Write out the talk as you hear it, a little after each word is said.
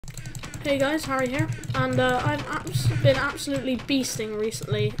Hey guys, Harry here, and I've been absolutely beasting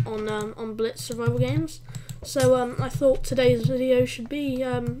recently on Blitz survival games. So I thought today's video should be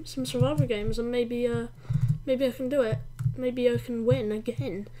some survival games, and maybe I can do it. Maybe I can win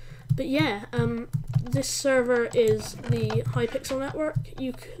again. But yeah, this server is the Hypixel network.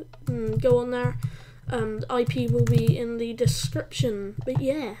 You can go on there. The IP will be in the description. But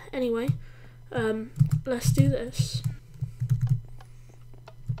yeah, anyway, let's do this.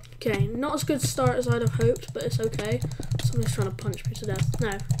 Okay, not as good a start as I'd have hoped, but it's okay. Somebody's trying to punch me to death.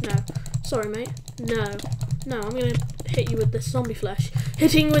 No. Sorry, mate. No, I'm gonna hit you with this zombie flesh.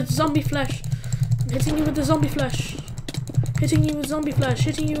 Hitting you with zombie flesh. I'm hitting you with the zombie flesh. Hitting you with zombie flesh.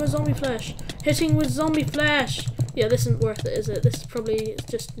 Hitting you with zombie flesh. Hitting with zombie flesh. Yeah, this isn't worth it, is it? This is probably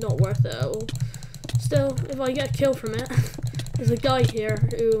just not worth it at all. Still, if I get a kill from it, there's a guy here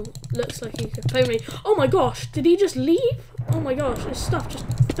who looks like he could pwn me. Oh my gosh, did he just leave? Oh my gosh, his stuff just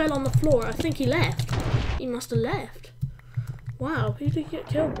fell on the floor. I think he left. He must have left. Wow, who did he get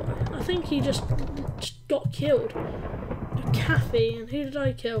killed by? I think he just got killed. Kathy, and who did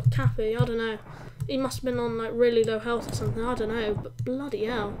I kill? Kathy, I don't know. He must have been on like really low health or something, I don't know, but bloody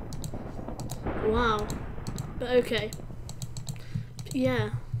hell. Wow. But okay.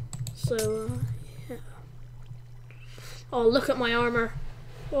 Yeah. So, yeah. Oh, look at my armor.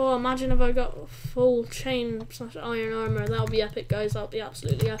 Oh, imagine if I got full chain / iron armor. That would be epic, guys. That would be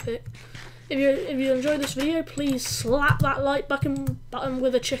absolutely epic. If you enjoyed this video, please slap that like button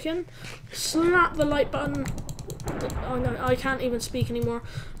with a chicken. Slap the like button. Oh no, I can't even speak anymore.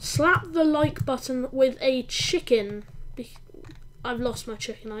 Slap the like button with a chicken. I've lost my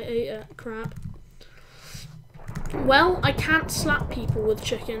chicken. I ate it. Crap. Well, I can't slap people with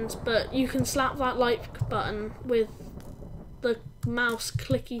chickens, but you can slap that like button with the mouse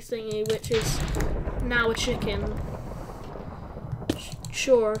clicky thingy, which is now a chicken.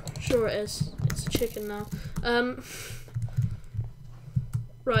 Sure it is. It's a chicken now.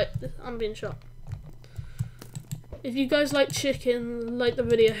 Right, I'm being shot. If you guys like chicken, like the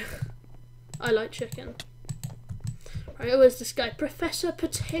video. I like chicken. Right, who is this guy? Professor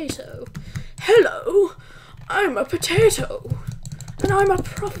Potato. Hello, I'm a potato, and I'm a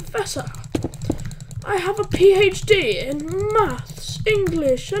professor. I have a PhD in maths,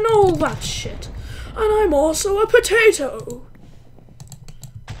 English, and all that shit. And I'm also a potato.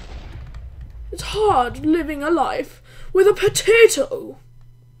 It's hard living a life with a potato.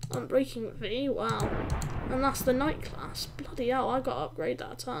 Unbreaking V, wow. And that's the night class. Bloody hell, I got to upgrade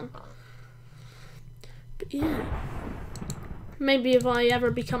that a ton. But yeah. Maybe if I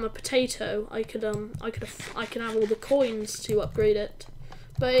ever become a potato, I could have all the coins to upgrade it.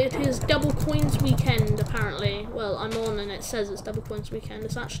 But it is double coins weekend apparently. Well, I'm on and it says it's double coins weekend.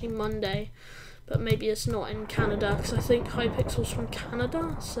 It's actually Monday, but maybe it's not in Canada because I think Hypixel's from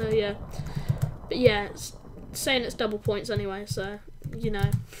Canada. So yeah, but yeah, it's saying it's double points anyway. So you know,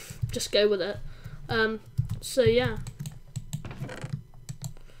 just go with it. So yeah,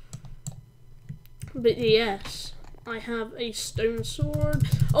 but yes, I have a stone sword.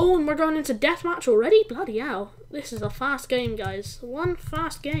 Oh, and we're going into deathmatch already? Bloody hell. This is a fast game, guys. One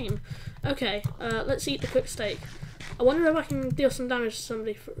fast game. Okay, let's eat the quick steak. I wonder if I can deal some damage to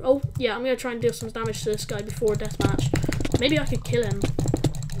somebody. Oh, yeah, I'm going to try and deal some damage to this guy before deathmatch. Maybe I could kill him.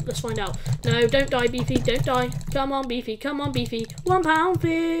 Let's find out. No, don't die, Beefy. Don't die. Come on, Beefy. Come on, Beefy. 1 pound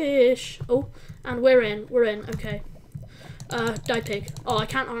fish. Oh, and we're in. We're in. Okay. Die pig. Oh, I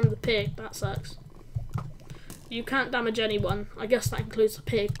can't harm the pig. That sucks. You can't damage anyone. I guess that includes the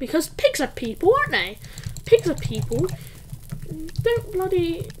pig. Because pigs are people, aren't they? Pigs are people. Don't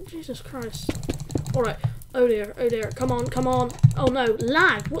bloody... Jesus Christ. Alright. Oh dear. Oh dear. Come on. Come on. Oh no.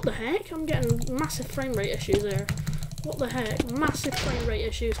 Lag. What the heck? I'm getting massive frame rate issues here. What the heck? Massive frame rate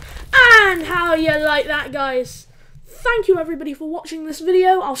issues. And how you like that, guys? Thank you everybody for watching this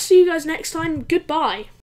video. I'll see you guys next time. Goodbye.